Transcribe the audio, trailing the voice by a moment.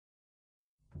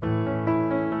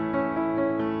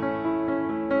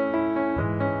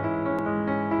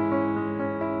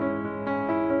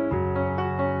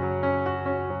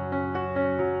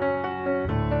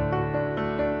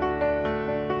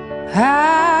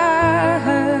I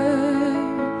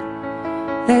heard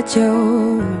that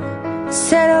you're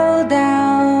settled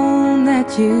down,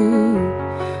 that you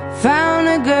found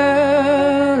a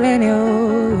girl and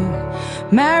you're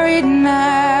married now.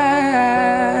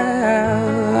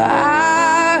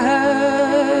 I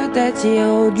heard that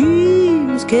your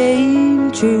dreams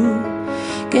came true.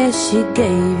 Guess she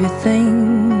gave you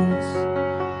things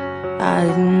I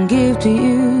didn't give to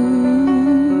you.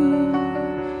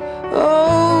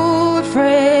 Old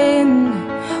friend,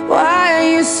 why are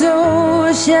you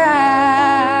so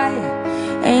shy?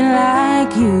 Ain't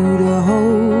like you to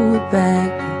hold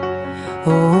back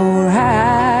or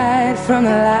hide from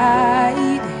the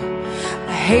light. I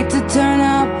hate to turn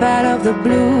up out of the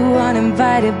blue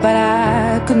uninvited, but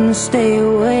I couldn't stay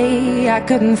away, I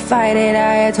couldn't fight it.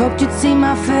 I had hoped you'd see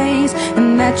my face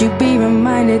and that you'd be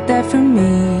reminded that for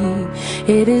me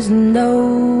it isn't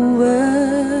over.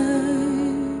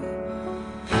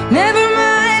 Never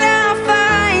mind, I'll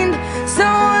find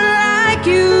someone like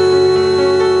you.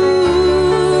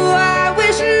 I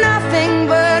wish nothing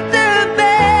but the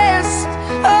best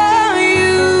of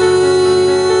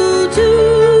you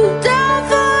too. Don't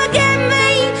forget me,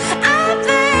 I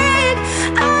think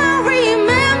I'll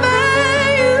remember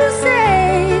you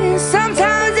say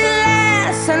sometimes it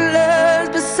lasts and loves,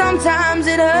 but sometimes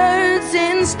it hurts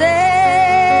instead.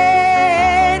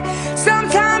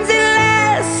 Sometimes it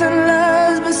lasts and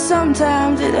loves, but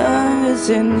sometimes it hurts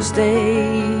instead.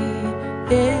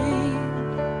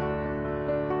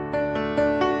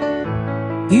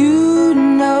 You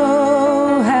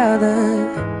know how the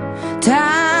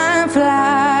time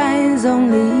flies.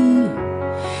 Only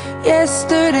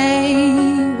yesterday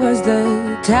was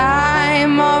the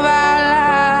time of our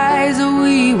lives.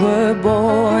 We were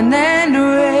born and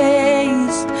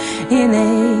raised in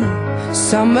a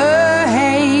summer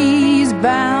haze,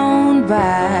 bound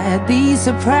by the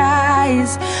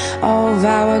surprise of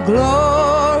our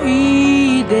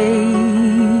glory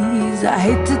days. I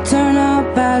hate to turn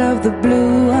up out of the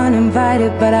blue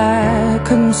uninvited, but I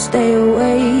couldn't stay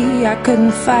away, I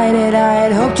couldn't fight it. I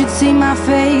had hoped you'd see my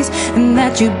face and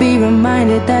that you'd be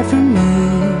reminded that for me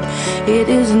it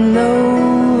isn't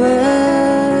over.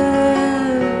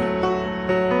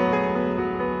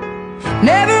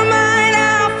 Never mind,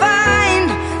 I'll find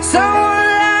someone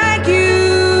like you.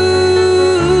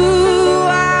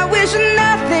 I wish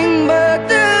nothing but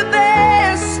the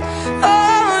best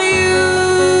for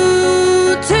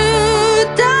you too.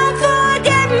 Don't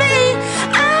forget me,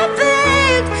 I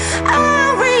think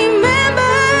I'll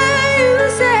remember you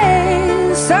say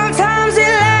sometimes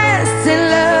it lasts in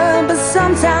love, but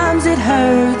sometimes it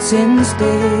hurts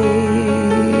instead.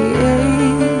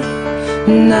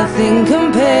 Nothing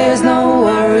compares, no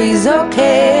worries or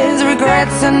cares,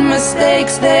 regrets and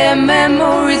mistakes, their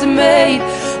memories made.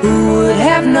 Who would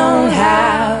have known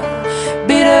how